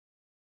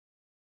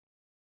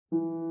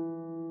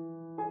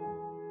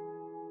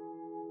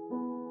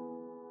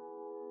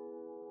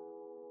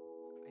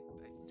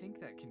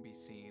that can be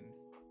seen.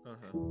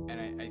 Uh-huh.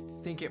 And I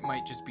think it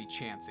might just be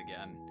chance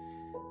again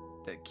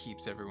that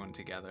keeps everyone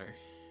together.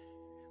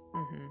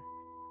 Mm-hmm.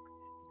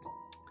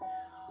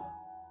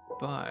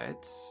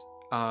 But,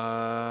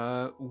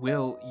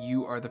 Will,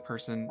 you are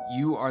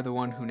the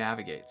one who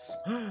navigates.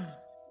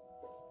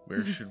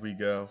 Where should we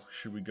go?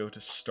 Should we go to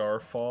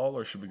Starfall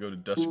or should we go to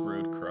Dusk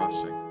Road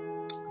Crossing?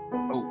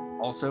 Oh,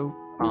 also,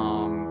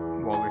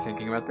 while we're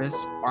thinking about this,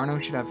 Arno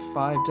should have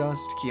 5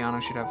 dust, Keanu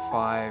should have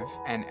 5,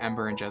 and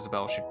Ember and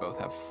Jezebel should both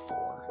have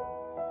 4.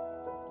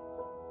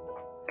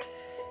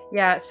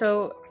 Yeah,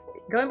 so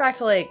going back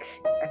to I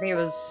think it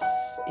was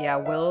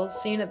Will's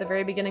scene at the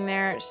very beginning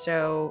there.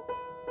 So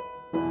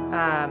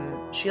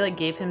she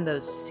gave him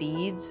those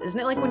seeds. Isn't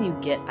it when you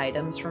get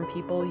items from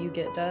people you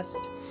get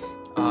dust?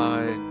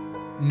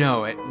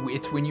 No,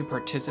 it's when you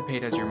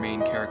participate as your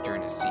main character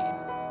in a scene.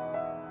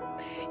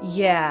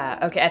 Yeah,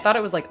 okay. I thought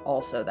it was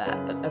also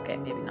that, but okay,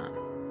 maybe not.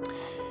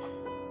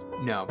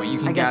 No, but you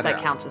can I guess gather...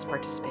 that counts as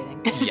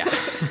participating. Yeah.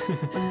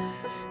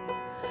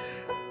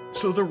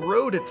 So the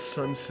road at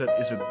sunset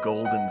is a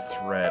golden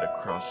thread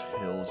across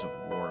hills of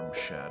warm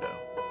shadow.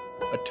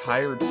 A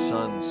tired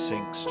sun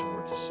sinks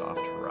towards a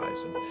soft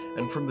horizon,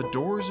 and from the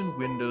doors and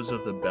windows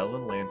of the Bell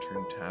and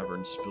Lantern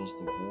Tavern spills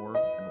the warm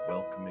and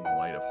welcoming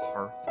light of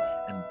hearth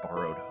and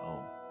borrowed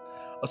home.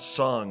 A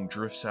song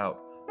drifts out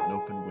an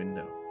open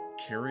window,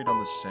 carried on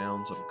the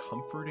sounds of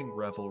comforting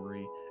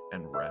revelry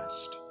and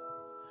rest.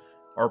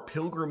 Our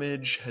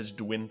pilgrimage has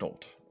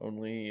dwindled.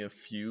 Only a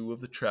few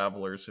of the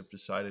travelers have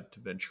decided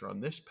to venture on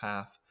this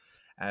path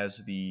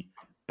as the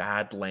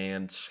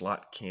Badland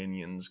slot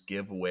canyons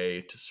give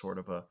way to sort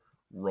of a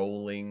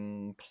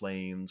rolling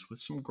plains with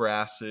some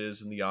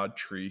grasses and the odd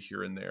tree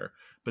here and there.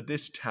 But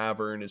this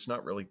tavern is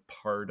not really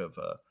part of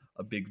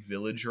a big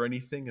village or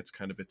anything. It's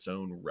kind of its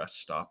own rest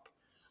stop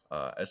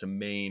as a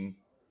main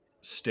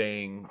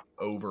staying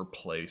over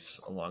place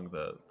along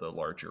the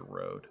larger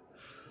road.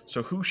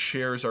 So who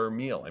shares our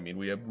meal? I mean,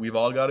 we've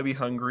all got to be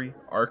hungry.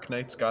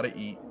 Arknight's got to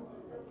eat.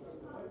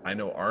 I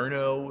know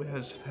Arno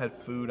has had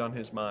food on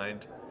his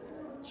mind.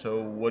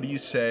 So what do you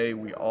say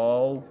we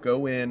all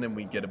go in and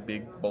we get a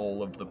big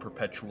bowl of the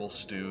perpetual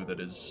stew that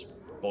is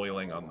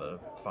boiling on the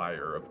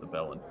fire of the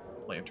Bell and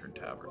Lantern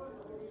Tavern?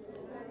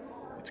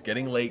 It's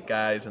getting late,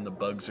 guys, and the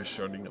bugs are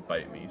starting to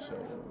bite me, so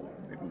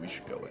maybe we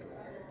should go in.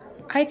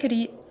 I could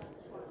eat.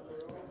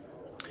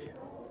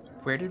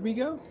 Where did we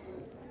go?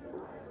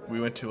 We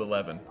went to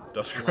 11,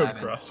 Dusk Road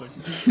Crossing.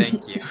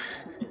 Thank you.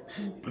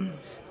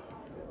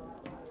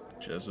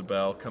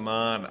 Jezebel, come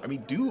on. I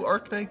mean, do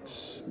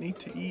Arknights need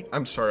to eat?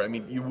 I'm sorry, I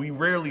mean, we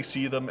rarely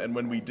see them, and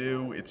when we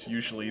do, it's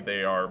usually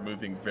they are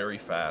moving very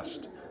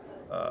fast,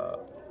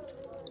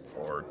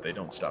 or they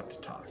don't stop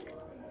to talk.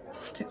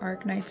 Do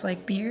Arknights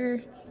like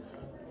beer?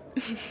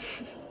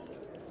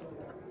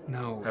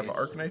 No. Have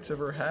Arknights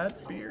ever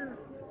had beer?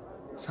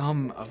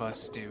 Some of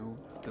us do,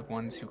 the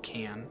ones who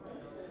can.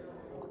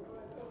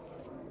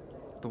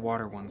 The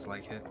water ones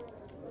like it.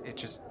 It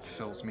just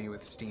fills me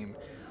with steam.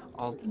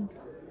 I'll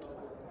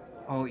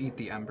eat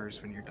the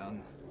embers when you're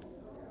done.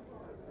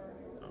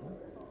 Oh.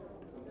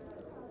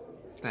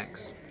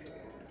 Thanks.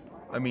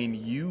 I mean,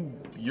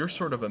 you're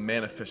sort of a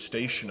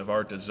manifestation of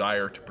our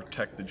desire to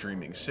protect the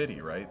Dreaming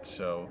City, right?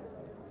 So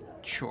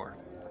Sure.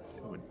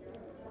 it would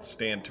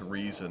stand to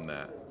reason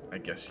that I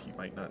guess you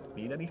might not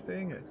need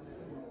anything.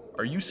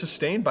 Are you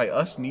sustained by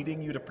us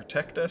needing you to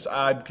protect us?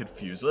 I'm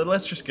confused.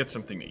 Let's just get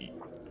something to eat.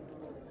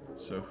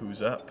 So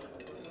who's up?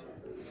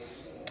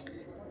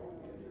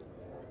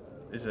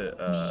 Is it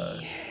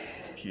Me.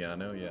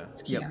 Keanu? Yeah.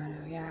 It's Yep.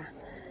 Keanu, yeah.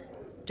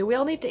 Do we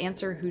all need to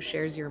answer who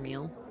shares your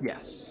meal?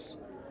 Yes.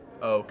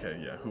 Oh,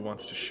 okay, yeah. Who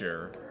wants to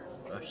share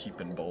a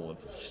heaping bowl of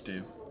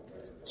stew?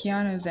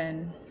 Keanu's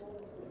in.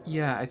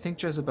 Yeah, I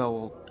think Jezebel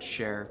will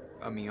share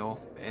a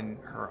meal in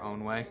her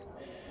own way.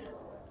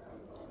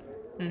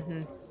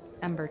 Mm-hmm.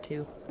 Ember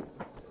too.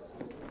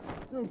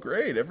 Oh,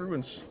 great.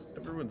 Everyone's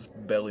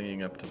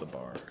bellying up to the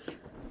bar.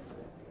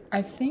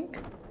 I think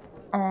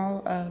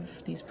all of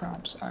these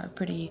prompts are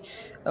pretty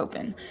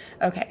open.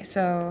 Okay,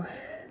 so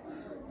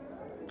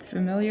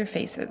familiar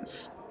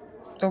faces.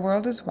 The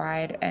world is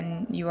wide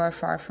and you are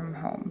far from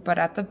home, but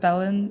at the Bell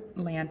and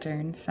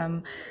Lantern,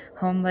 some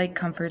home-like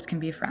comforts can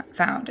be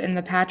found. In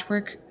the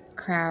patchwork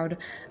crowd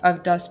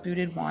of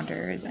dust-booted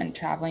wanderers and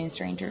traveling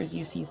strangers,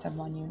 you see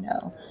someone you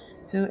know.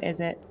 Who is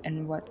it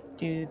and what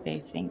do they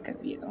think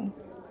of you?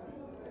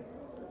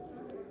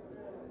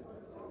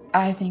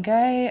 I think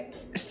I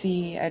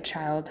see a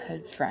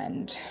childhood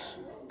friend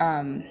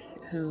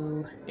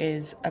who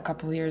is a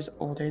couple years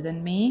older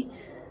than me.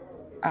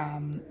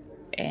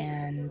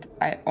 And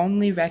I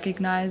only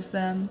recognize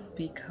them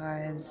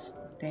because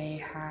they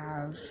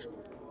have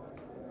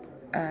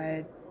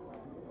a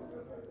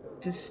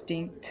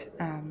distinct,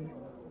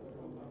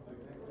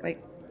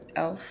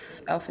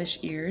 elfish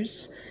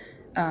ears,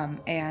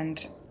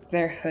 and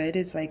their hood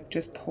is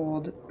just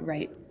pulled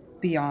right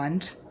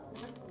beyond,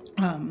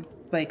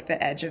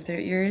 the edge of their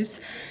ears,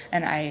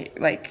 and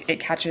it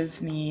catches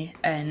me,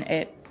 and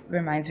it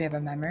reminds me of a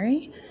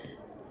memory,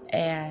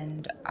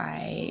 and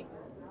I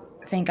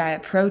think I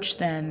approach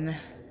them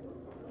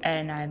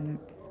and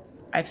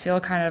I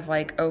feel kind of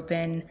like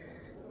open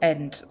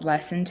and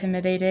less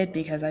intimidated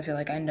because I feel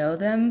like I know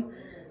them.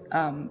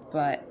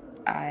 But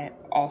I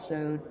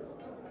also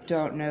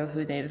don't know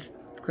who they've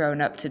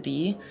grown up to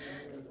be.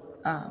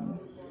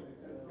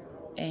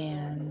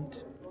 And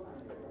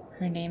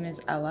her name is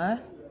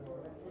Ella.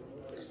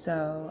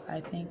 So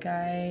I think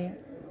I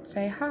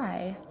say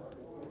hi.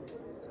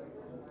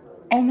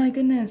 Oh my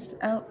goodness.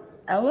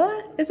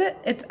 Ella? Is it?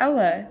 It's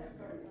Ella.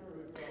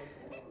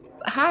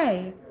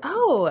 Hi.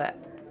 Oh,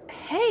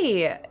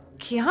 hey,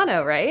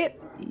 Keanu, right?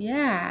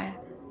 Yeah.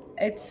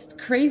 It's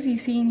crazy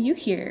seeing you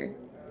here.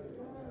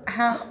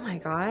 Oh my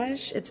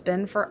gosh, it's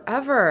been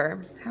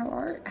forever. How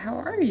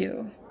are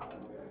you?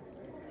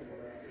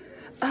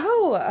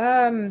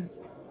 Oh,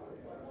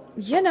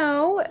 you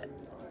know,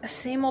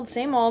 same old,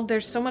 same old.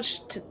 There's so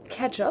much to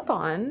catch up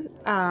on.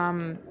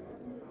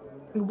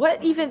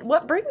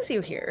 What brings you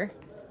here?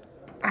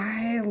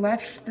 I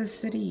left the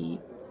city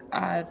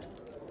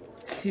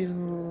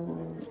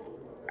to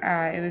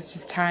it was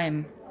just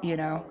time,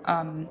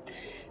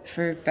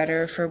 for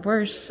better or for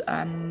worse.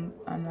 I'm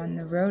on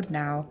the road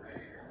now.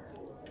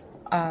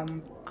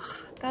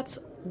 That's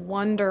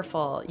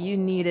wonderful. You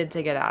needed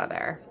to get out of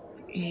there.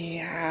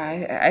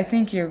 Yeah, I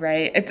think you're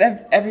right. It's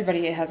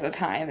everybody has a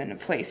time and a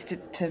place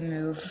to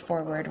move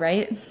forward,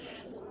 right?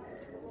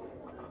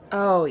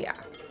 Oh yeah.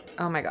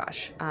 Oh my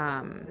gosh.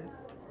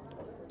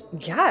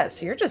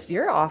 Yes,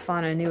 you're off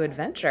on a new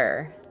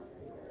adventure.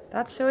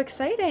 That's so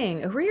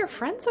exciting. Who are your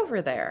friends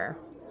over there?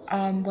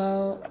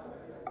 Well,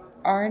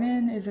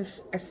 Arnon is a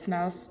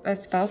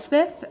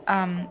spellsmith,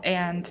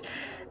 and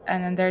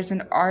then there's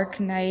an arc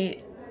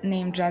knight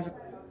named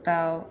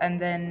Jezebel, and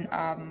then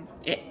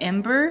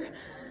Ember.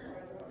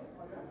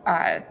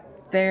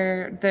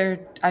 They're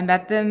I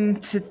met them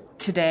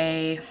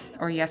today,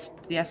 or yes,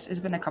 it's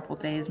been a couple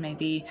days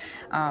maybe,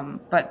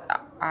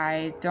 but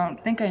I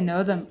don't think I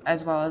know them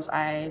as well as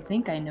I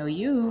think I know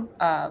you.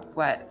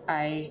 But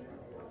I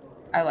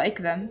like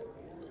them.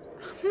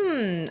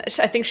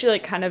 I think she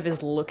like kind of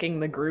is looking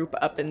the group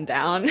up and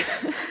down,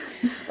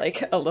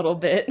 like a little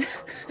bit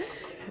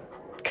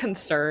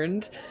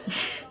concerned.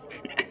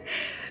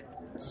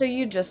 So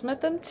you just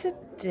met them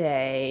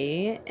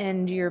today,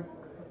 and you're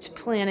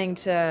planning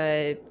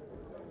to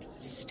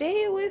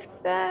stay with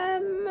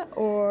them,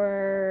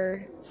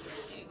 or?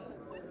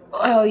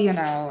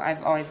 Well,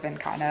 I've always been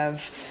kind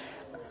of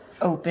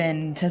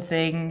open to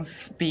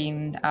things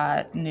being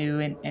new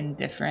and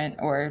different,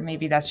 or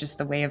maybe that's just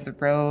the way of the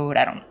road.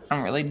 I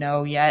don't really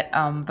know yet.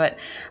 But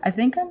I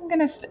think I'm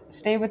gonna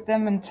stay with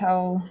them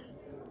until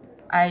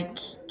I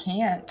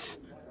can't.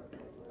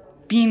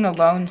 Being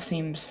alone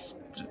seems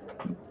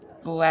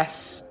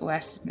less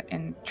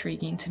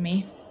intriguing to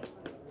me.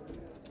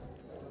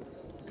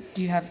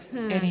 Do you have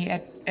any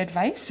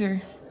advice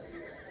or?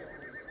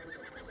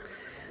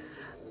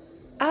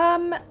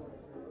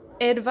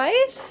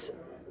 Advice?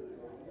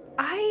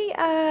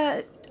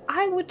 I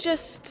would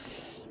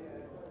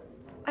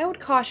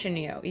caution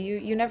you.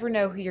 You never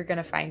know who you're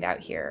gonna find out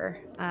here.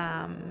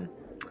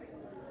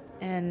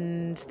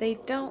 And they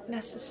don't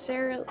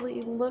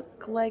necessarily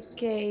look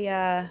like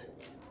a,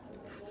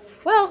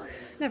 well,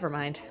 never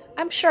mind.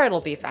 I'm sure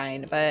it'll be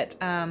fine, but,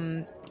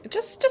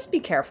 just be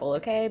careful,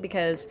 okay?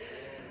 Because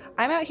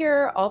I'm out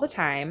here all the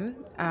time.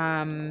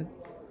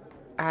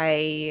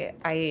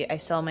 I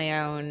sell my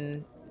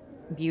own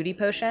beauty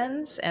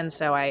potions, and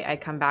so I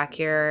come back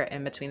here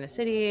in between the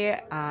city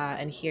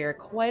and here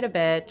quite a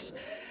bit,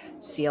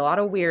 see a lot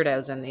of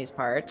weirdos in these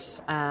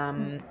parts,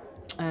 and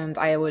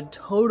I would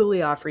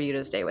totally offer you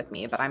to stay with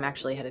me, but I'm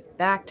actually headed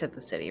back to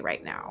the city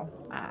right now.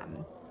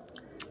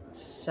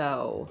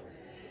 So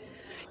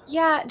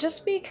yeah,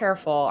 just be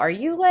careful. Are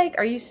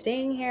you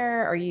staying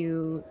here? Are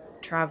you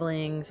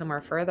traveling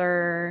somewhere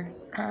further?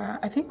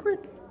 I think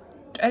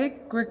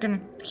we're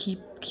gonna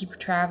keep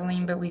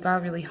traveling, but we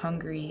got really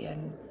hungry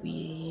and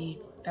we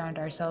found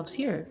ourselves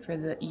here for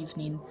the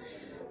evening.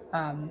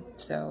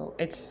 So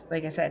it's,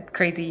 like I said,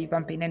 crazy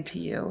bumping into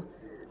you.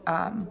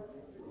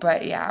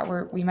 But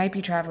yeah, we might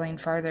be traveling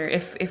farther.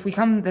 If we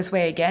come this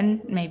way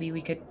again, maybe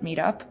we could meet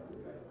up.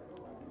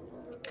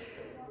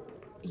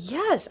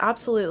 Yes,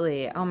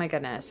 absolutely. Oh my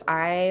goodness.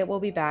 I will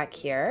be back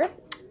here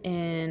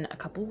in a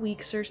couple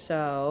weeks or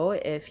so.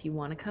 If you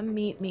want to come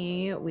meet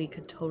me, we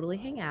could totally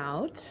hang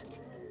out.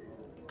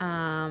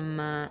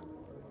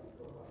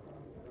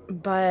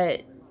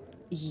 But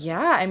yeah,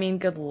 I mean,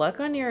 good luck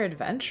on your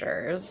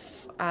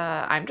adventures.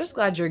 I'm just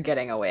glad you're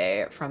getting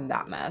away from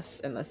that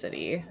mess in the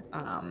city.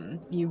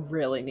 You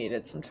really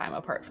needed some time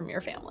apart from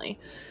your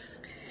family,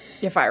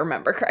 if I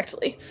remember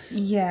correctly.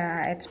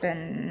 Yeah, it's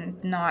been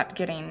not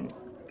getting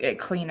it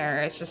cleaner.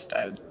 It's just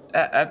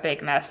a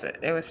big mess.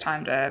 It was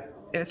time to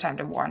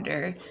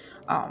wander.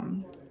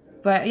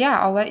 But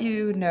yeah, I'll let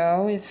you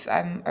know if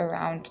I'm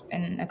around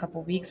in a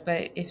couple weeks.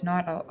 But if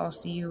not, I'll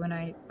see you when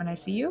I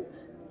see you.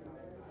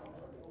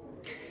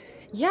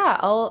 Yeah,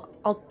 I'll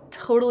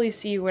totally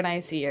see you when I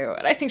see you.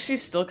 And I think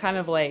she's still kind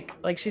of like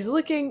she's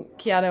looking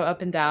Keanu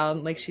up and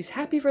down, like she's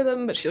happy for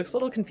them, but she looks a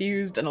little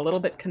confused and a little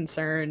bit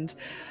concerned.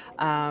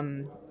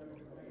 Um,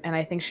 and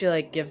I think she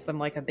like gives them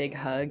like a big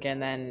hug,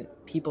 and then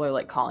people are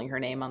like calling her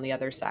name on the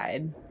other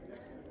side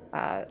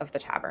of the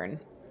tavern.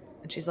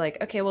 And she's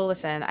like, "Okay, well,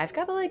 listen, I've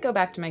got to like go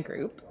back to my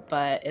group,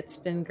 but it's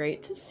been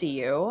great to see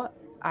you.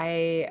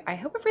 I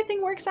hope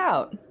everything works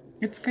out."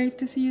 It's great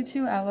to see you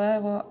too,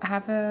 Ella. Well,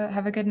 have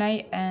a good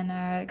night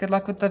and good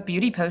luck with the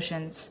beauty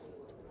potions.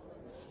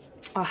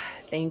 Oh,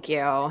 thank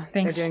you.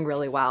 Thanks. They're doing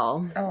really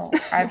well. Oh,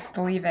 I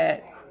believe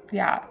it.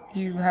 Yeah,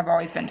 you have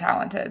always been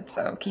talented,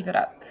 so keep it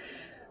up.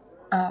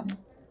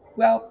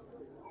 Well,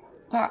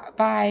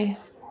 bye.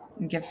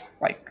 And gives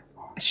like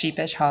a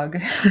sheepish hug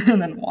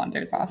and then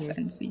wanders off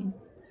unseen.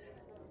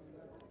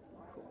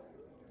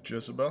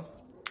 Jezebel?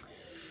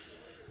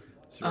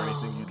 Is there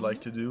anything you'd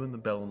like to do in the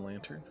Bell and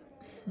Lantern?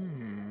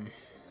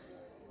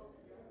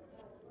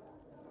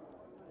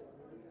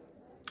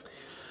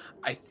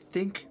 I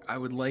think I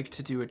would like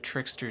to do a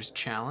Trickster's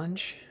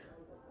Challenge.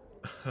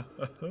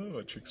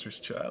 A Trickster's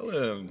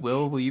Challenge.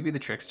 Will you be the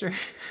trickster?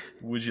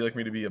 Would you like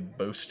me to be a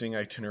boasting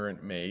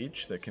itinerant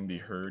mage that can be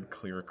heard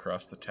clear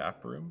across the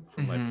tap room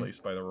from my place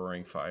by the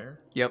roaring fire?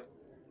 Yep.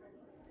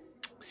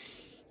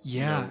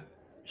 Yeah. You know,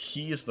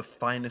 he is the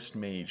finest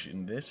mage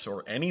in this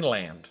or any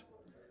land.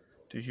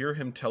 To hear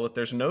him tell it,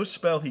 there's no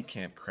spell he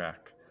can't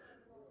crack.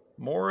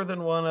 More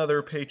than one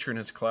other patron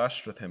has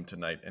clashed with him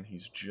tonight, and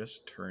he's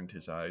just turned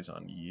his eyes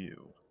on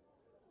you.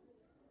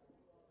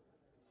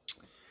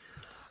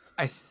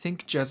 I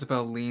think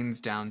Jezebel leans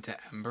down to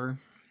Ember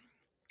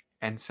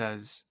and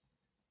says,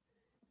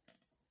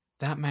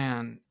 "That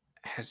man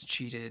has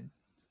cheated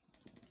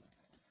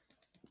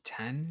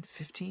 10,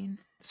 15,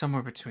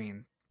 somewhere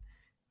between,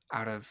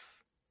 out of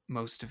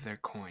most of their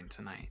coin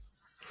tonight."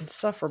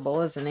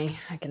 Insufferable, isn't he?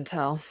 I can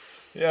tell.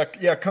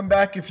 Yeah, come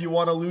back if you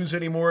want to lose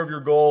any more of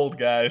your gold,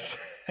 guys.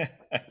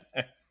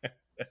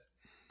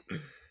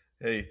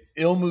 Hey,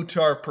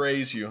 Ilmutar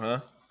praise you,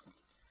 huh?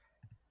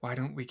 Why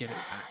don't we get it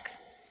back?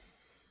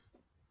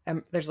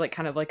 There's like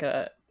kind of like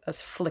a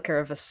flicker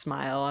of a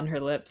smile on her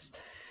lips.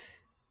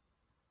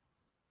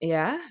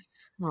 Yeah?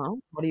 Well,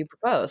 what do you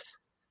propose?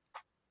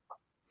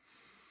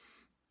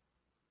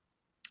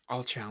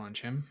 I'll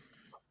challenge him,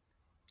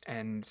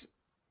 and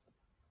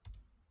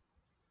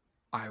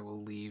I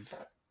will leave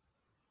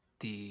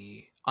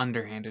the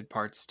underhanded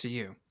parts to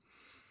you.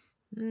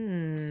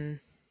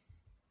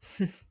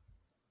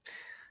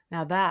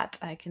 Now that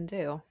I can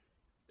do.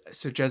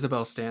 So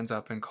Jezebel stands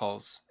up and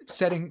calls,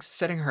 setting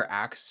her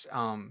axe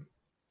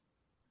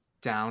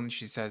down.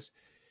 She says,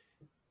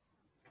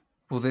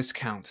 "Will this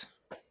count?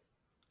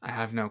 I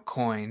have no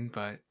coin,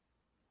 but..."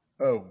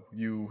 Oh,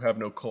 you have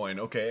no coin.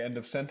 Okay, end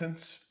of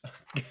sentence.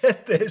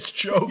 Get this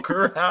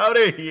joker out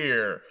of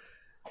here.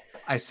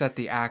 I set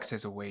the axe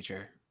as a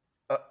wager.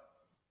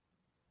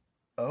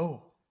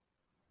 Oh.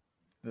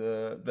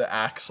 The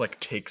axe like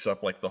takes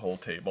up like the whole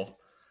table,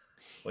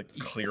 like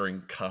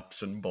clearing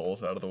cups and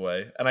bowls out of the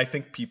way. And I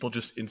think people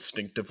just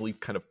instinctively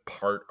kind of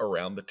part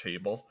around the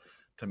table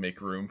to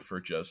make room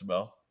for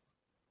Jezebel.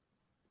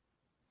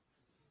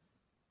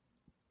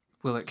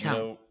 Will it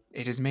count?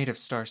 It is made of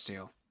star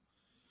steel.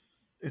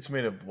 It's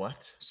made of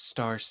what?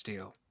 Star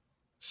steel.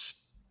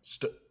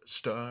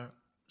 Star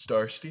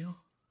steel?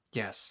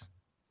 Yes.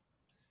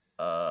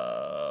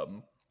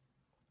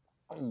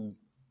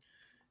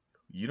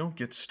 You don't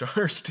get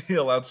star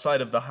steel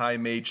outside of the high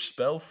mage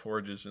spell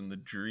forges in the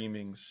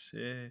Dreaming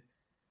City.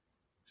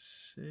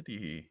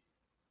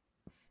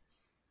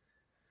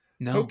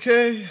 No.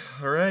 Okay,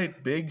 all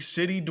right. Big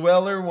city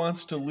dweller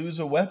wants to lose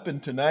a weapon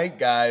tonight,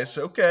 guys.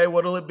 Okay,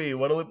 what'll it be?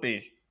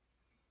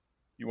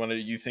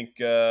 You think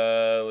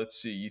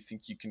let's see. You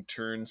think you can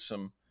turn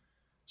some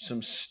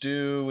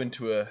stew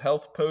into a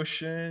health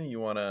potion? You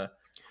want to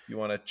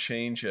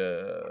change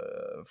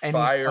a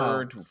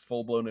fire into a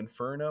full-blown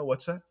inferno?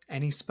 What's that?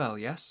 Any spell,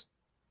 yes?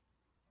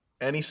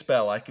 Any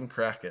spell, I can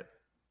crack it.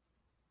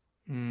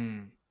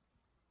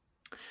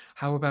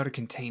 How about a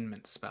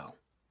containment spell?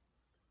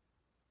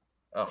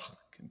 Oh,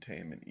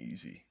 containment,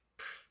 easy.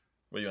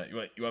 What do you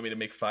want? You want me to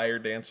make fire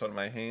dance on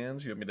my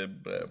hands? You want me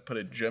to put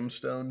a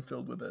gemstone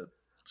filled with a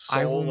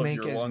soul of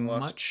your long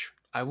lost?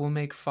 I will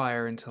make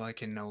fire until I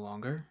can no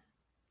longer,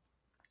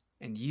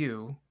 and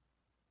you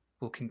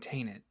will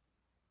contain it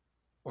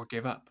or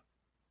give up.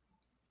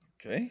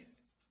 Okay.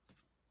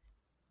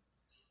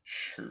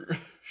 Sure.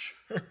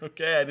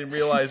 Okay, I didn't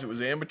realize it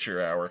was amateur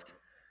hour.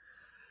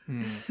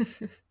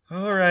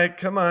 All right,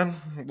 come on.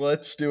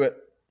 Let's do it.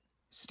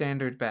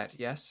 Standard bet,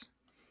 yes?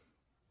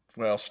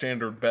 Well,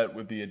 standard bet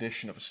with the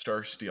addition of a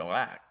star steel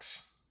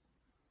axe.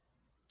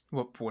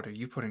 What are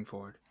you putting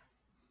forward?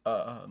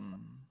 I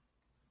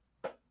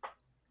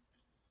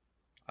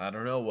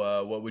don't know.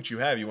 What would you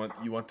have? You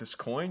want this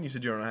coin? You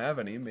said you don't have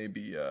any.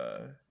 Maybe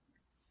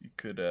you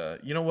could.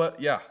 You know what?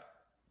 Yeah.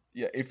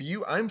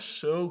 I'm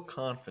so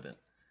confident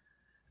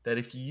that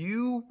if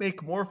you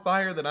make more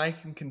fire than I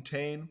can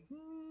contain,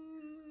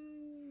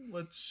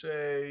 let's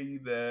say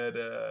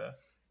that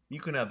You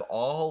can have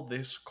all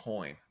this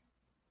coin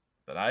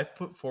that I've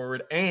put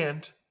forward,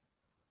 and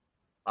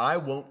I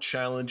won't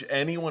challenge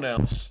anyone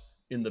else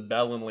in the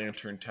Bell and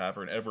Lantern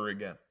Tavern ever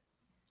again.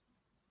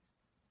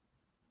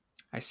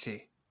 I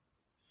see.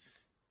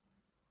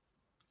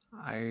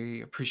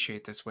 I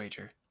appreciate this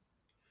wager.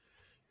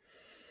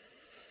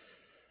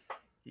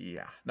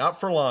 Yeah, not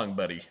for long,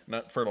 buddy.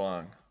 Not for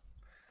long.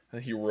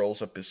 And he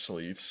rolls up his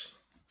sleeves.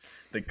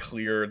 They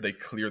clear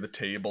the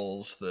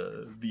tables.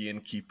 The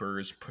innkeeper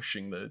is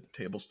pushing the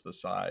tables to the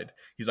side.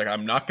 He's like,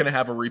 I'm not gonna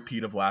have a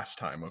repeat of last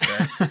time,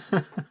 okay?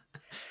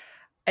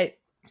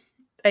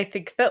 I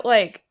think that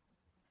like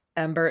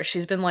Ember,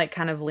 she's been like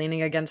kind of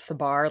leaning against the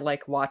bar,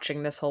 like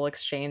watching this whole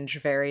exchange,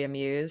 very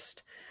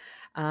amused.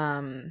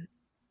 And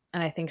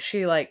I think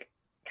she like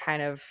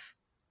kind of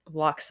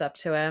walks up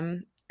to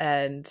him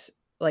and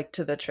like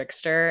to the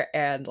trickster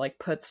and like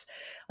puts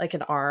like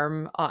an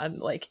arm on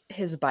like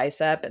his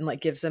bicep and like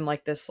gives him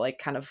like this like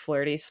kind of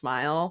flirty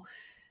smile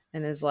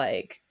and is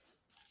like,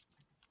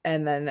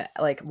 and then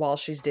like while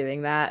she's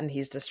doing that and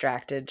he's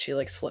distracted, she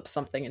like slips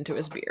something into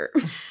his beer.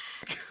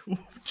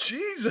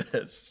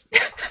 Jesus.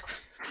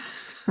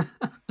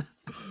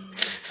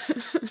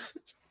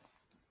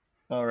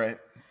 All right.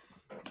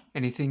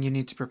 Anything you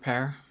need to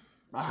prepare?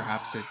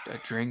 Perhaps a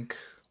drink?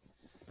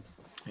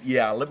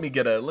 Yeah, let me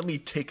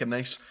take a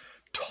nice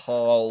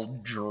tall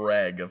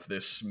drag of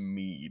this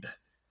mead.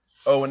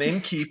 Oh, and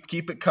innkeep,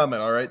 keep it coming,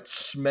 all right?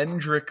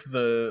 Smendrick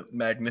the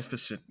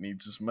Magnificent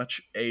needs as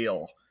much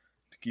ale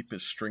to keep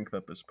his strength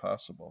up as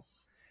possible.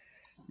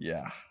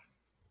 Yeah.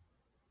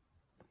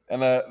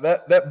 And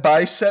that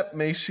bicep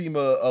may seem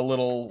a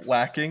little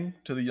lacking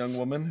to the young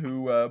woman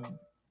who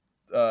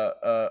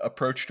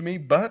approached me,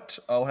 but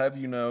I'll have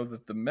you know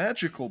that the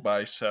magical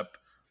bicep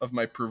of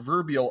my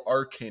proverbial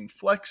arcane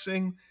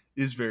flexing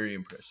is very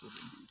impressive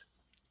indeed.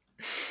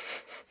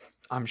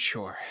 I'm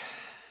sure.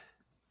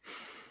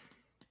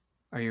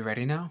 Are you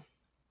ready now?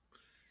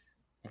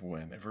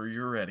 Whenever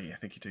you're ready. I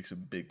think he takes a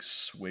big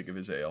swig of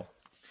his ale.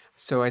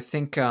 So I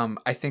think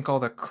all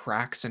the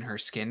cracks in her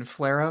skin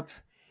flare up,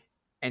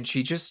 and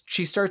she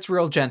starts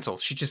real gentle.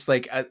 She just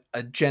like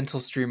a gentle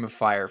stream of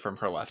fire from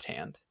her left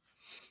hand.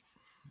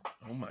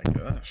 Oh my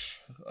gosh.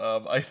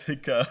 I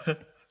think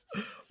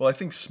I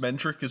think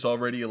Smendrick is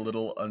already a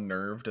little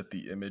unnerved at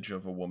the image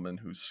of a woman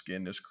whose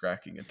skin is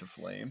cracking into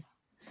flame.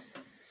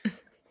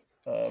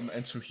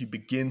 And so he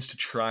begins to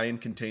try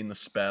and contain the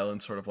spell in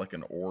sort of like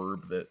an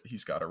orb that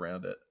he's got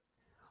around it.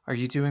 Are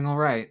you doing all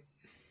right?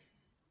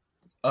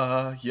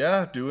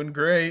 Yeah, doing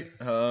great.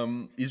 Are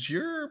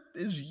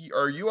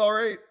you all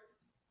right?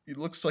 It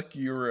looks like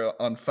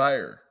you're on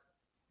fire.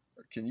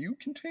 Can you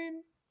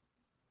contain?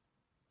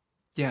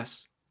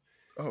 Yes.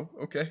 Oh,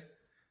 okay.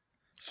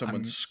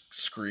 Someone's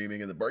screaming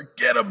in the bar.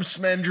 Get him,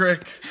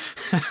 Smendrick!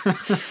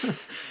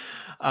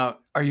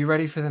 Are you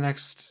ready for the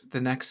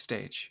next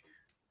stage?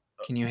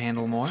 Can you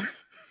handle more?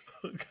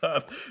 Oh,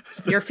 God.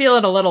 You're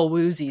feeling a little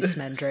woozy,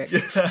 Smendrick.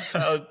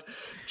 Yeah,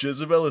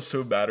 Jezebel is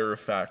so matter of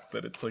fact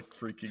that it's like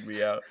freaking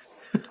me out.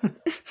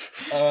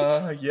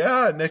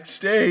 Yeah, next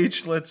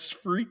stage. Let's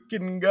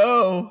freaking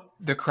go.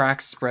 The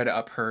cracks spread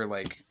up her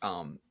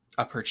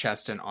up her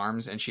chest and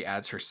arms, and she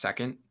adds her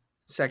second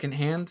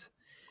hand.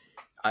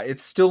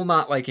 It's still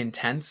not like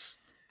intense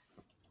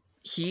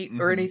heat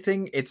or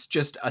anything. It's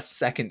just a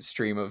second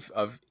stream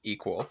of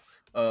equal.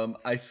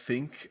 I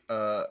think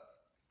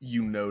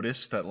you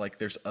notice that like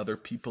there's other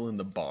people in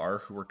the bar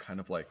who are kind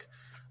of like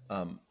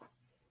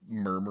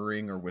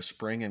murmuring or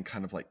whispering and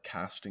kind of like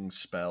casting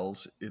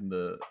spells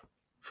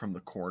from the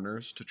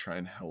corners to try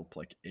and help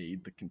like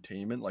aid the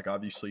containment. Like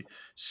obviously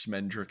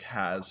Smendrick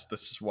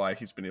this is why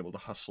he's been able to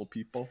hustle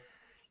people.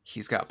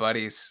 He's got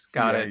buddies.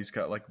 Got it. He's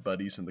got like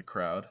buddies in the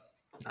crowd.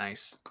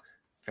 Nice.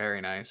 Very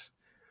nice.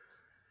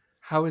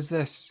 How is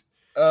this?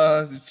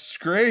 It's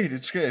great.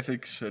 It's great. I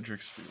think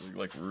Cedric's feeling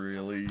like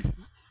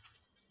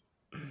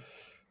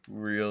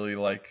really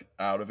like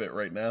out of it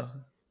right now.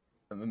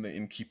 And then the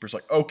innkeeper's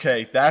like,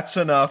 okay, that's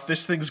enough.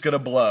 This thing's gonna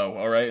blow.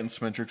 All right. And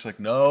Smendrick's like,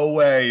 no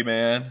way,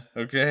 man.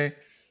 Okay.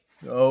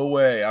 No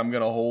way. I'm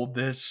gonna hold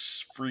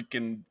this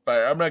freaking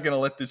fire. I'm not gonna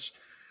let this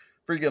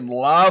freaking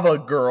lava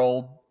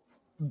girl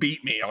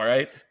beat me. All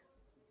right.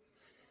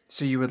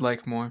 So you would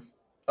like more?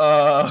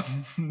 I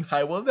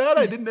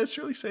didn't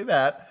necessarily say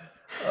that.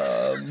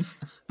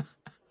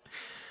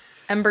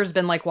 Ember's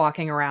been like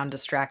walking around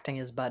distracting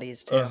his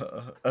buddies too.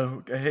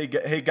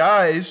 Hey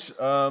guys,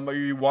 are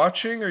you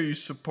watching? Are you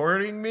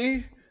supporting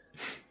me?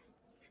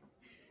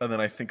 And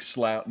then I think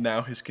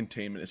now his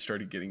containment has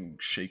started getting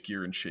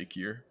shakier and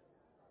shakier.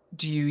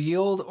 Do you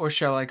yield or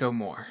shall I go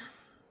more?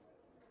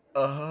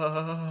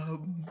 I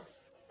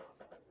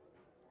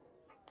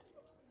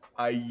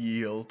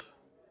yield.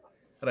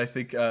 And I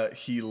think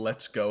he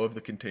lets go of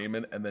the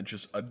containment, and then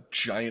just a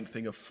giant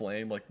thing of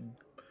flame like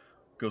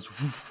goes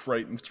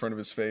right in front of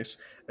his face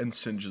and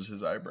singes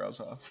his eyebrows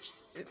off.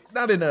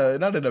 Not in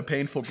a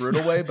painful,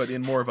 brutal way, but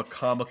in more of a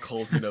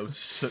comical,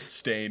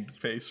 soot-stained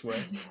face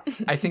way.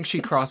 I think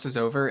she crosses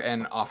over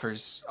and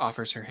offers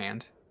her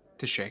hand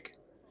to shake.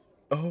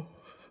 Oh,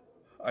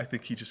 I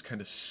think he just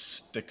kind of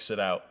sticks it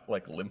out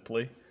like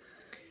limply,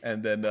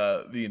 and then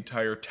the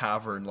entire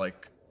tavern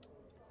like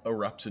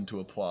erupts into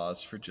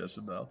applause for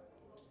Jezebel.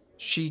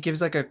 She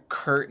gives like a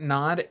curt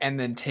nod and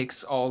then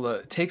takes all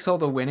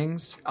the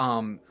winnings.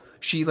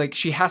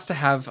 She has to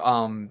have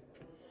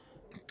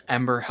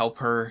Ember help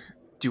her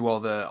do all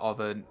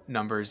the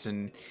numbers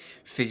and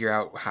figure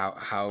out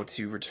how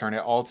to return it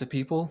all to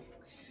people,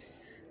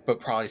 but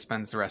probably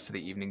spends the rest of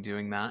the evening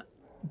doing that.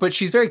 But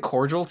she's very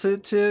cordial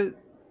to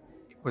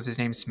was his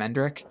name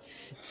Smendrick?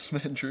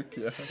 Smendrick,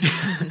 yeah.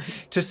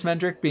 To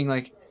Smendrick, being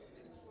like,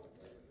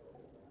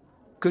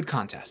 good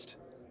contest.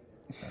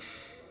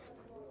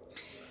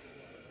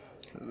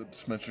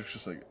 Smendrick's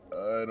just like,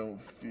 I don't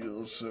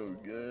feel so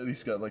good.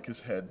 He's got like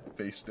his head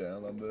face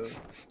down on the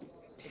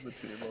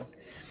table.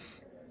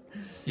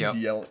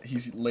 Yep.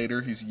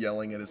 He's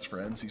yelling at his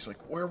friends. He's like,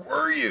 where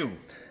were you?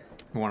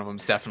 One of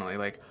them's definitely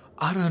like,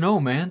 I don't know,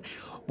 man.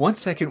 One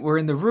second we're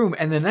in the room,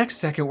 and the next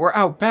second we're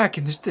out back,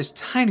 and there's this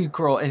tiny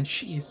girl, and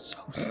she is so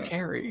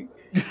scary.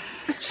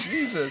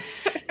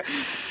 Jesus.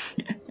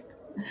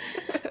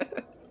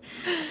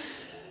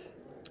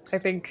 I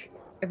think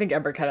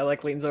Ember kind of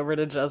like leans over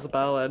to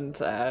Jezebel,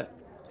 and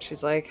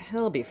she's like,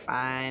 "He'll be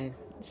fine.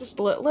 It's just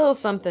a little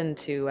something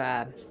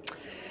to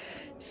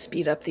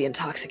speed up the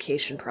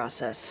intoxication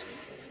process."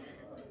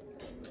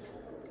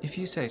 If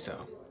you say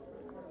so.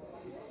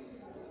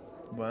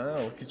 Wow,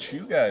 look at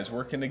you guys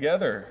working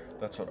together.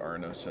 That's what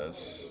Arno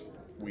says,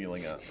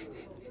 wheeling up.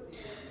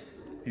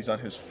 He's on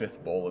his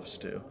 5th bowl of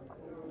stew.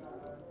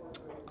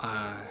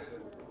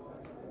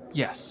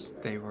 Yes,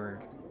 they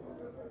were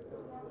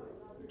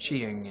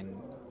cheating,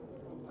 and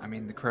I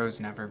mean the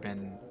crow's never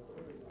been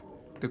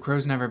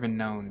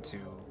known to.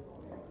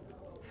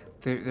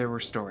 There were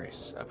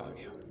stories about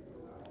you.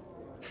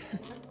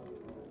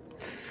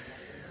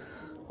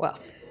 Well,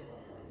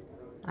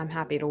 I'm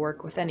happy to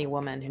work with any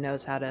woman who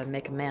knows how to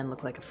make a man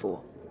look like a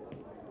fool.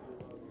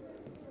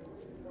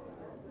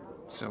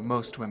 So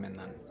most women,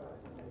 then.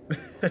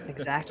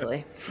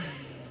 Exactly.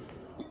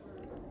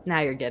 Now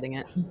you're getting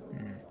it.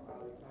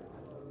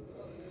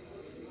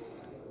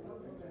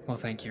 Well,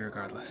 thank you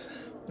regardless.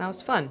 That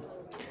was fun.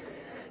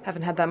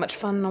 Haven't had that much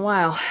fun in a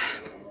while.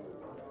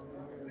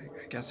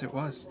 I guess it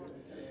was.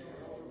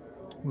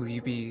 Will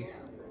you be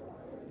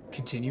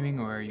continuing,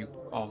 or are you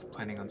all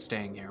planning on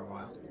staying here a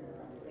while?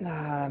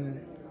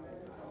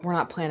 We're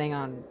not planning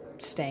on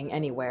staying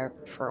anywhere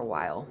for a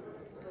while.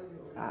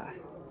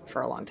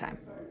 For a long time.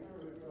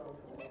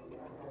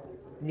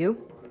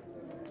 You?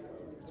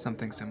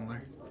 Something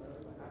similar?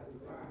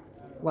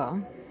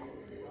 Well,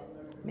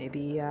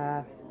 maybe,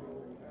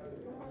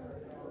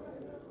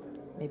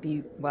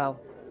 well,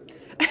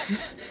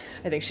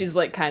 I think she's,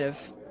 like, kind of,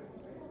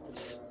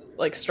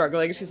 like,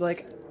 struggling. She's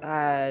like,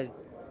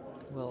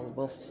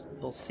 we'll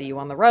see you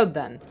on the road,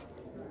 then.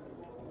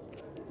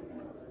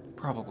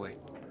 Probably.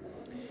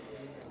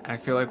 And I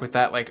feel like with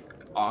that, like,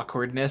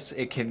 awkwardness,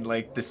 it can,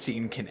 like, the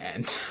scene can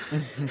end.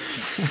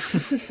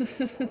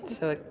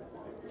 So it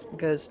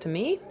goes to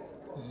me?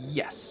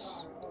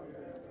 Yes.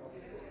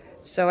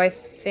 So I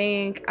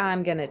think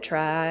I'm gonna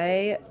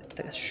try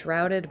the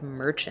Shrouded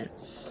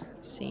Merchants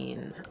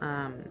scene.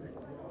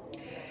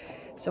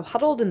 So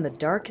huddled in the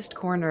darkest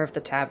corner of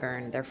the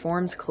tavern, their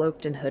forms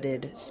cloaked and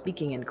hooded,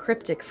 speaking in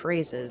cryptic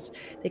phrases,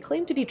 they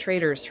claim to be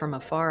traders from a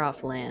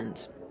far-off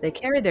land. They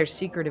carry their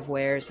secretive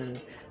wares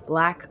in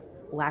black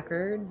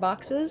lacquered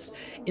boxes,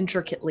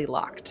 intricately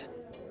locked.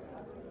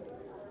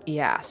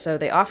 Yeah, so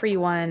they offer you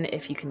one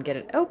if you can get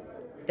it open.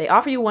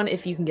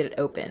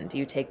 Do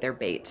you take their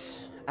bait?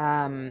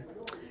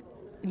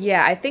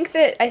 Yeah, I think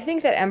that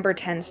Ember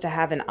tends to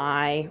have an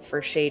eye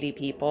for shady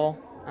people.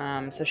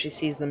 So she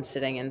sees them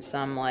sitting in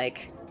some,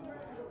 like,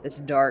 this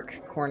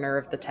dark corner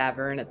of the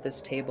tavern at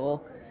this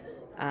table.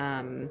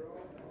 And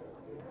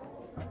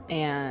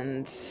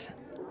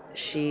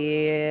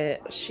she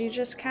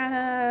just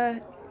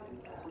kind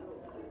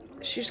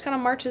of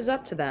marches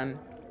up to them.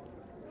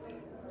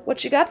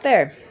 What you got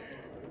there?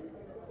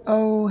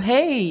 Oh,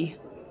 hey.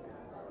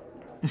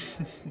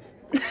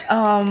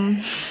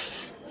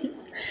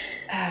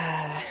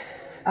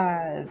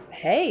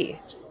 Hey.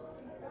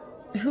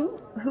 Who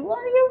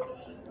are you?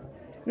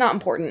 Not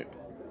important.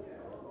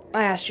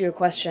 I asked you a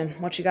question.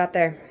 What you got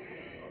there?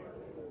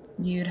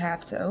 You'd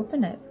have to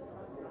open it.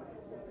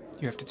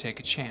 You have to take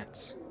a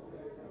chance.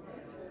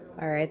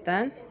 All right,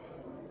 then.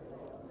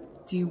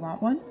 Do you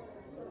want one?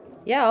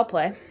 Yeah, I'll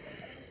play.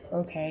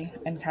 Okay,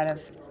 and kind of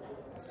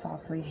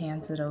softly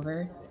hands it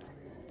over.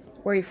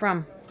 Where are you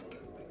from?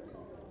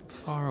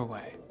 Far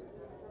away.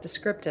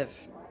 Descriptive.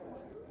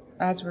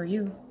 As were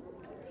you.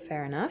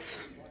 Fair enough.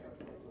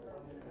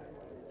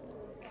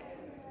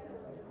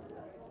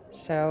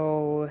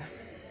 So,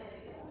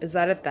 is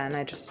that it then?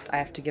 I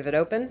have to give it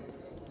open?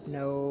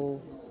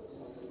 No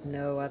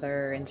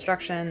other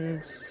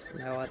instructions?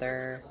 No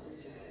other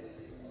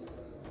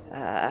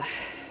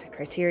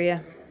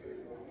criteria?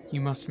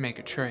 You must make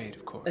a trade,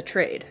 of course. A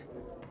trade?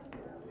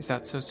 Is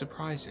that so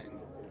surprising?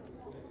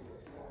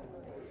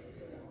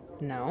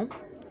 No.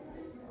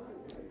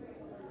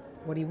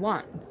 What do you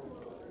want?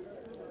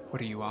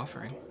 What are you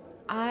offering?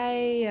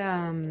 I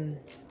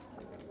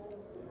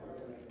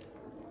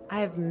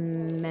have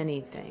many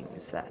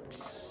things that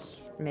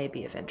may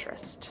be of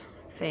interest.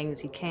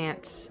 Things you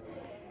can't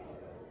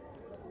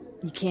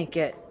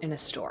get in a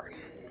store.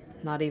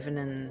 Not even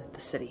in the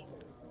city.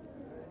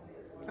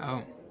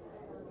 Oh,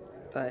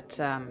 But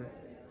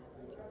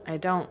I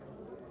don't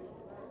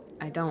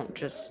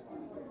just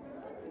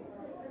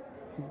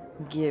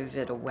give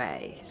it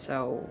away.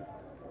 So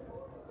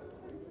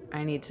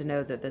I need to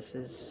know that this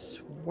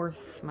is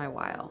worth my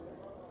while.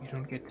 you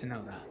don't get to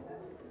know that.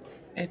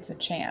 It's a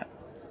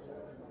chance.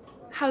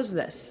 How's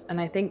this? And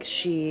I think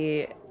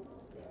she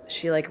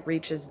like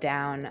reaches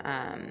down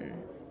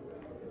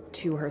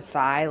to her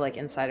thigh, like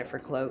inside of her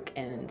cloak,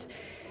 and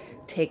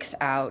takes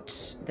out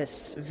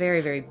this very,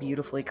 very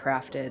beautifully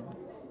crafted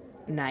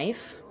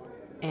knife.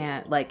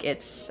 And like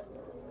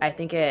I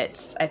think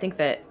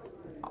that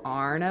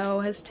Arno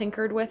has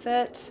tinkered with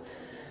it.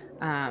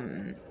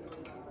 And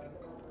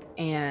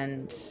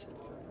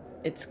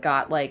it's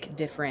got like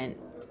different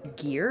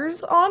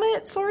gears on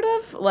it, sort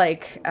of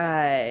like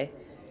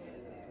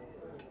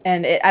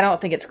and I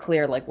don't think it's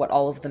clear like what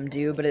all of them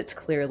do, but it's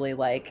clearly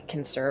like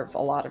can serve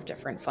a lot of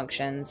different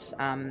functions,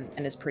 and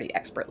is pretty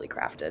expertly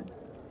crafted.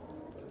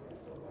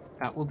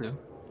 That will do.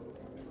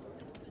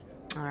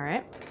 All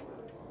right.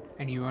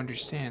 And you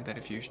understand that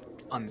if you're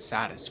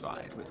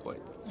unsatisfied with what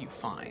you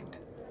find,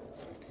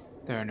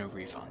 there are no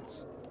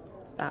refunds.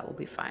 That will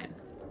be fine.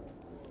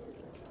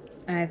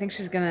 And I think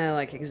she's gonna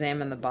like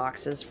examine the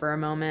boxes for a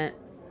moment.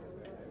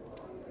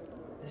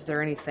 Is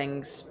there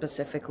anything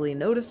specifically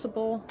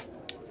noticeable?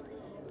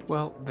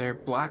 Well, they're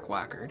black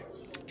lacquered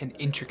and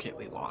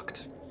intricately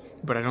locked,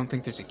 but I don't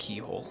think there's a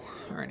keyhole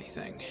or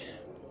anything.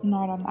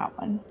 Not on that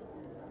one.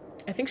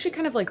 I think she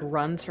kind of like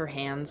runs her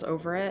hands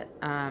over it.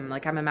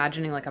 Like I'm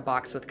imagining like a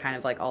box with kind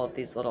of like all of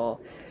these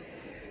little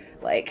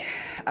like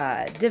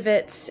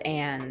divots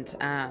and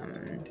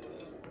kind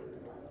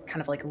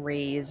of like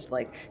raised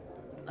like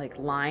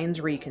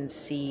lines where you can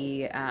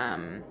see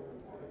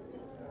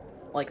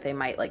like they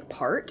might like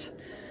part.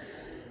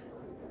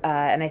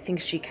 And I think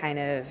she kind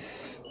of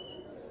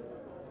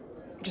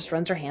just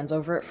runs her hands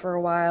over it for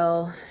a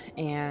while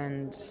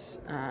and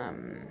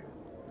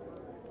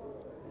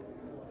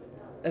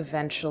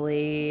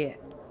eventually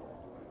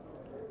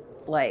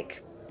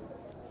like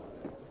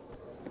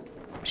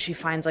she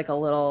finds like a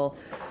little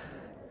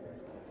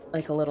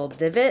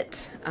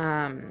divot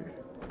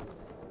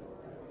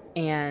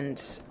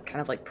and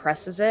kind of like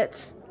presses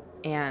it,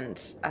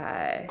 and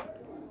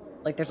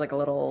like there's like a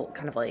little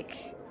kind of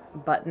like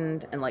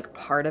button, and like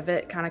part of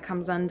it kind of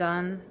comes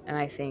undone, and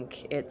I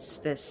think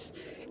it's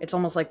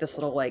almost like this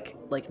little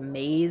like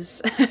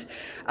maze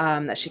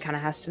that she kind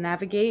of has to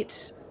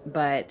navigate,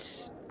 but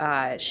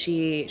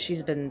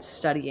she's been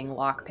studying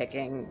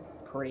lockpicking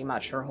pretty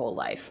much her whole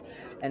life,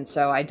 and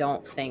so I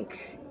don't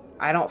think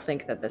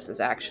that this is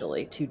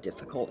actually too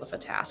difficult of a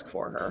task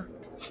for her.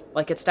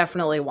 Like it's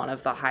definitely one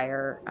of the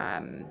higher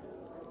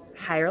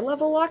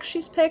level locks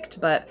she's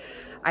picked, but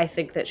I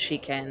think that she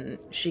can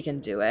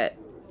do it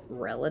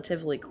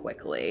relatively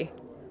quickly.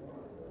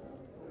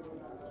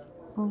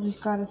 Well,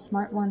 we've got a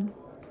smart one.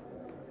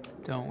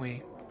 Don't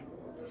we?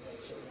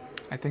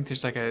 I think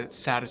there's like a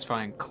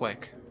satisfying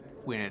click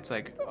when it's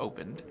like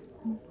opened.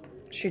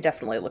 She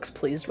definitely looks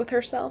pleased with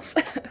herself.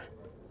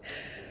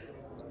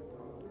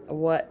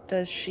 What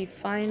does she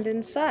find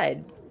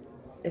inside,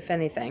 if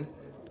anything?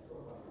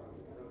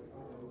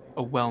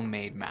 A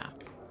well-made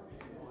map.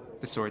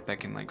 The sort that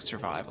can like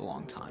survive a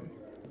long time.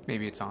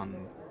 Maybe it's on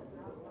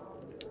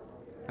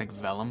like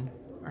vellum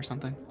or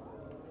something.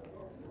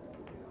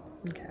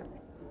 Okay.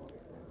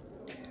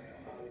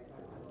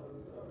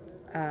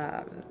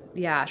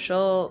 Yeah,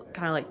 she'll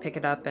kind of like pick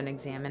it up and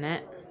examine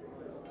it.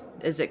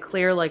 Is it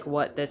clear like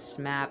what this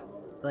map,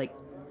 like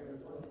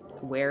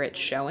where it's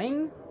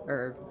showing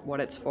or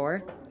what it's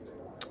for?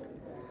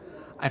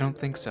 I don't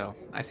think so.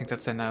 I think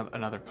that's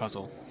another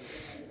puzzle.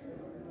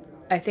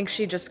 I think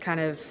she just kind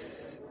of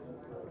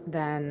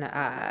then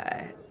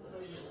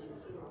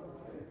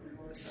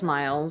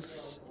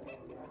smiles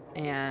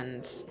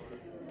and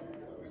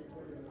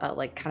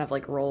like kind of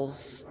like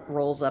rolls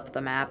up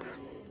the map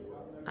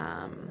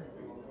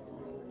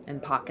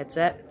and pockets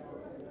it.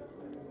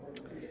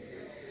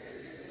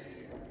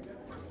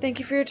 Thank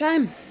you for your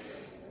time.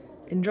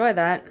 Enjoy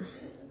that.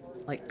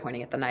 Like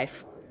pointing at the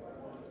knife.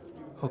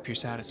 Hope you're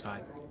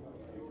satisfied.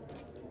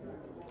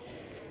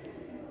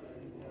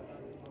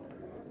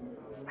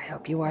 I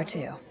hope you are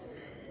too.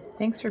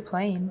 Thanks for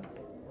playing.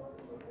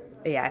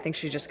 Yeah, I think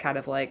she just kind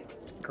of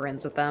like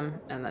grins at them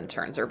and then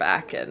turns her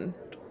back and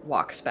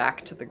walks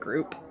back to the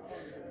group.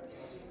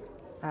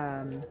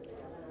 And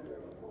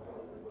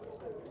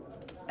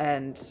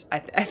I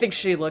think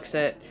she like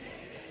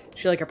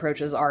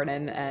approaches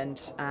Arnon and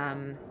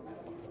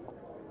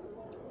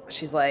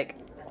she's like,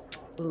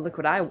 "Look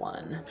what I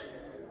won."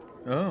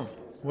 Oh,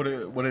 what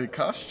did it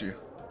cost you?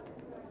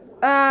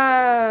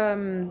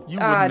 You You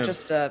wouldn't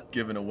just have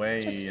given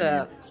away just any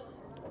a- of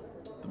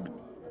the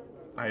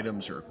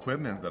items or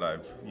equipment that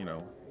I've,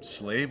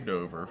 slaved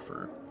over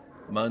for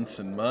months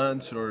and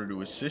months in order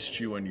to assist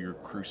you on your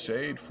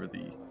crusade for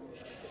the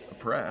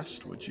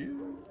oppressed. Would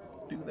you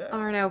do that?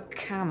 Arno,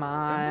 come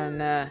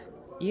on.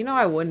 You know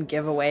I wouldn't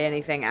give away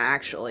anything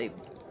actually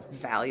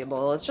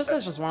valuable. It's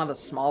just one of the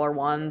smaller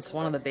ones,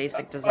 one of the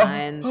basic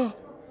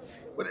designs.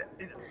 What,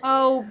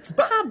 Oh, but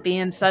stop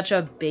being such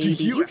a do baby.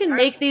 you... You can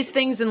make these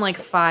things in like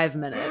 5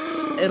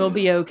 minutes. It'll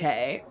be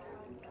okay.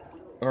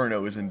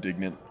 Arno is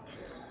indignant.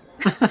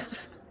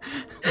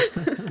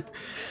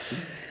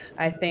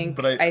 I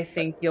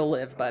think you'll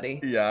live, buddy.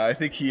 Yeah, I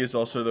think he is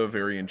also, though,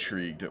 very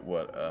intrigued at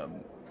what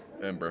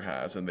Ember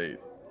has, and they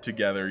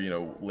together,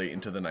 late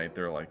into the night,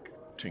 they're like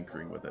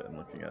tinkering with it and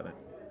looking at it.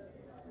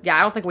 Yeah,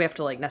 I don't think we have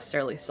to like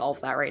necessarily solve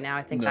that right now.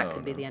 I think that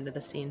could be No. the end of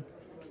the scene.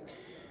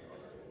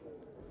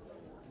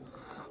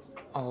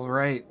 All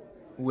right,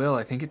 Will,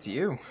 I think it's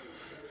you.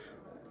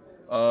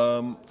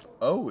 Oh,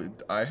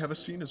 I have a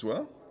scene as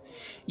well?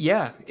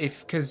 Yeah,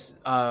 because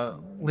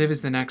Liv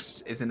is the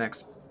next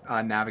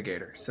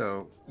navigator,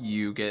 so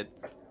you get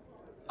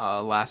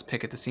last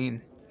pick at the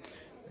scene.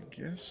 I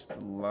guess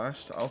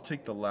I'll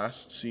take the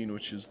last scene,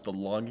 which is the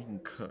longing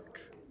cook.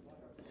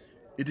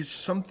 It is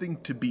something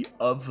to be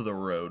of the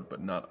road,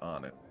 but not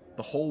on it.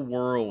 The whole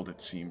world, it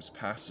seems,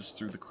 passes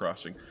through the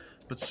crossing,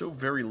 but so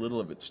very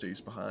little of it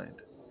stays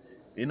behind.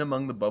 In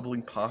among the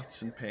bubbling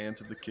pots and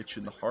pans of the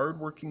kitchen, the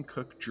hard-working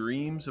cook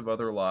dreams of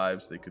other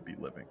lives they could be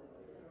living.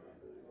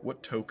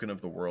 What token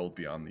of the world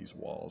beyond these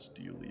walls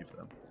do you leave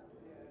them?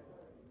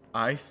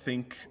 I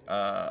think,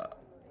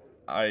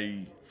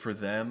 for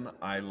them,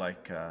 I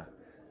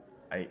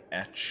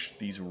etch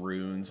these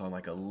runes on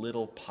like a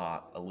little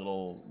pot, a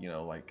little,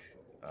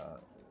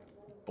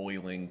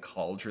 boiling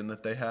cauldron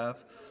that they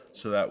have,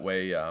 so that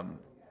way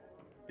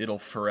it'll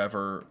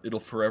forever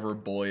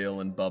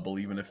boil and bubble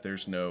even if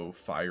there's no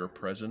fire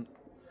present,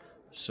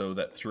 so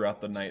that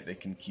throughout the night they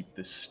can keep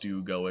this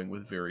stew going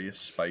with various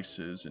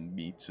spices and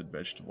meats and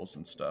vegetables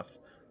and stuff,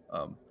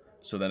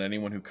 so that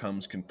anyone who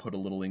comes can put a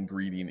little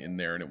ingredient in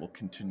there and it will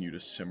continue to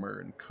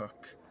simmer and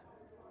cook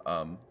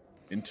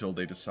until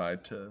they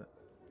decide to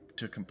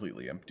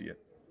completely empty it.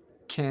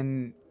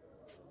 Can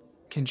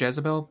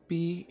Jezebel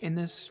be in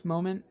this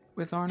moment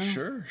with Arno?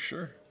 Sure.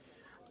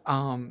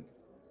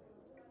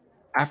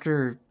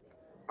 After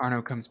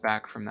Arno comes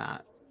back from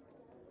that,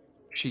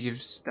 she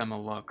gives them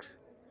a look.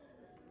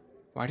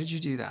 Why did you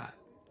do that?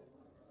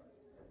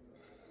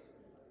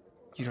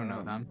 You don't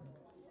know them.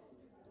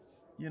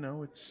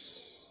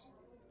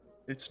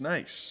 It's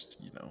nice,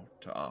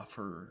 to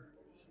offer.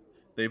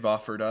 They've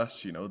offered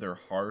us, their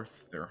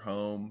hearth, their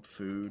home,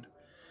 food.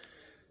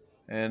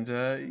 And,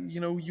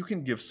 you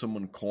can give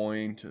someone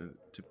coin to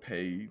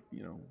pay,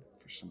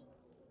 to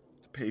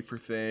pay for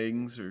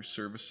things or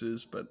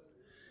services, but,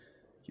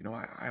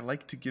 I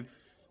like to give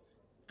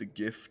the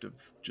gift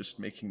of just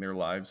making their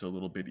lives a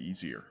little bit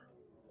easier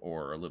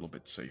or a little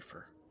bit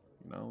safer,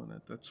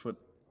 and that's what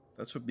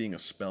being a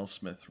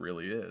spellsmith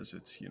really is.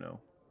 It's,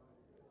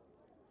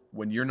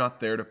 when you're not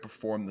there to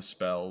perform the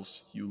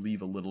spells, you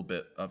leave a little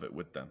bit of it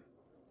with them.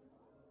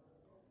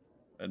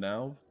 And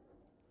now,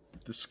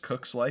 this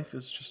cook's life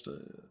is just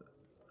a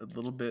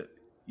little bit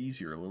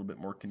easier, a little bit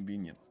more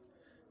convenient.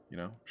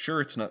 Sure,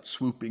 it's not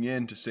swooping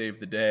in to save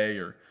the day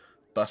or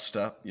bust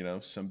up,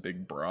 some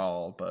big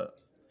brawl, but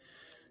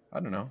I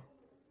don't know.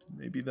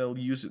 Maybe they'll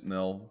use it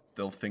and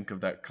they'll think of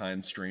that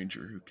kind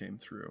stranger who came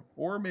through,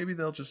 or maybe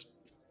they'll just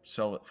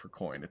sell it for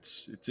coin.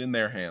 It's in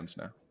their hands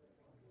now.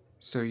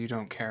 So you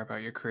don't care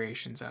about your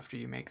creations after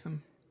you make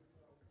them?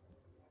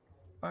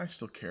 I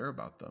still care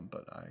about them,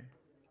 but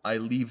I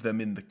leave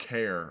them in the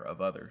care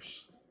of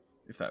others,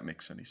 if that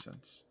makes any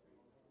sense.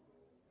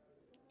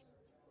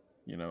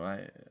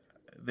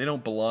 They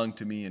don't belong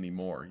to me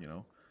anymore,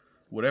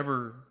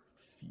 Whatever,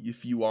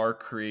 if you are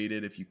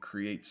created, if you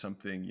create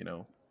something,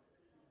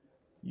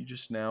 you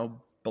just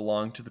now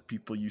belong to the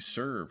people you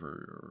serve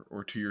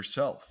or to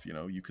yourself,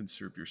 you can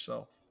serve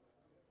yourself,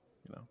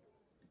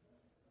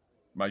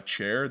 My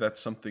chair,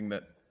 that's something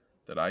that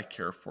I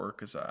care for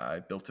because I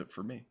built it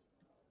for me.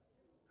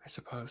 I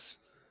suppose.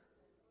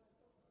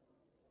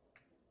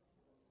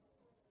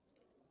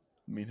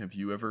 I mean, have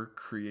you ever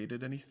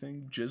created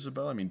anything,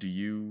 Jezebel? I mean, do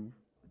you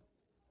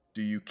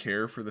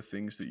care for the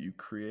things that you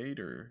create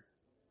or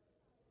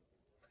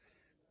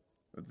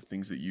the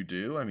things that you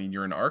do? I mean,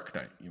 you're an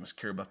Arknight. You must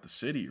care about the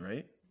city,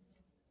 right?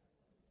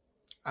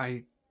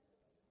 I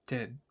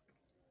did.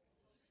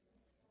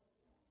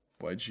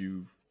 Why'd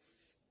you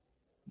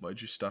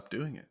stop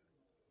doing it?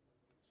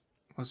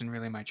 Wasn't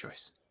really my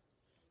choice.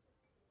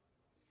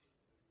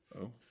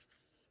 Oh.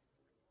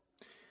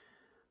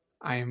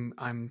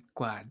 I'm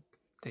glad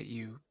that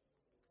you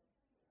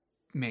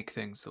make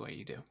things the way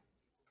you do.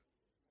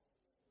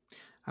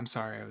 I'm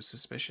sorry I was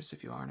suspicious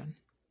of you, Arnon.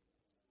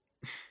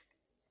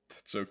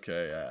 That's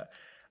okay.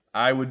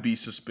 I would be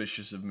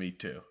suspicious of me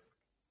too.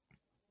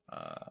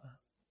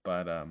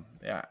 But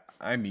yeah,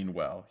 I mean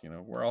well.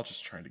 We're all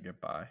just trying to get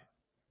by.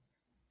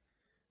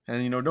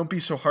 And don't be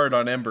so hard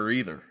on Ember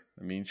either.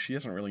 I mean, she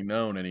hasn't really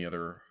known any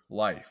other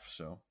life,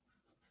 so.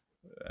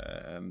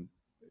 And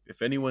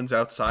If anyone's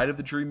outside of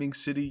the Dreaming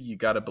City, you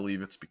gotta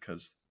believe it's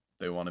because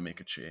they want to make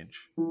a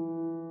change.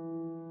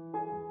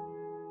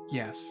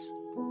 Yes.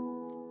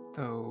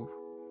 Though,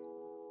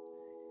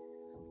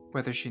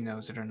 whether she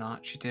knows it or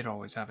not, she did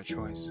always have a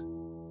choice.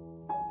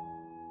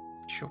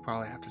 She'll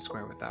probably have to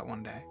square with that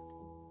one day.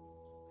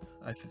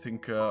 I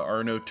think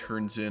Arno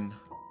turns in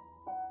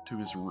to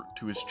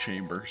his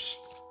chambers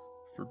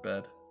for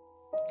bed.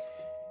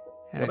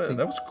 And I think,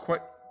 that was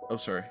quite... Oh,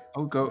 sorry.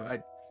 oh, go.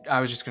 I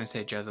was just gonna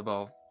say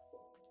Jezebel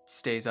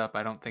stays up.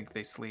 I don't think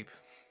they sleep.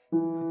 I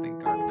don't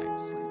think Dark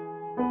Knights sleep.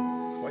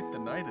 Quite the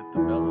night at the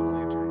Bell and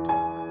Lantern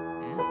Tavern.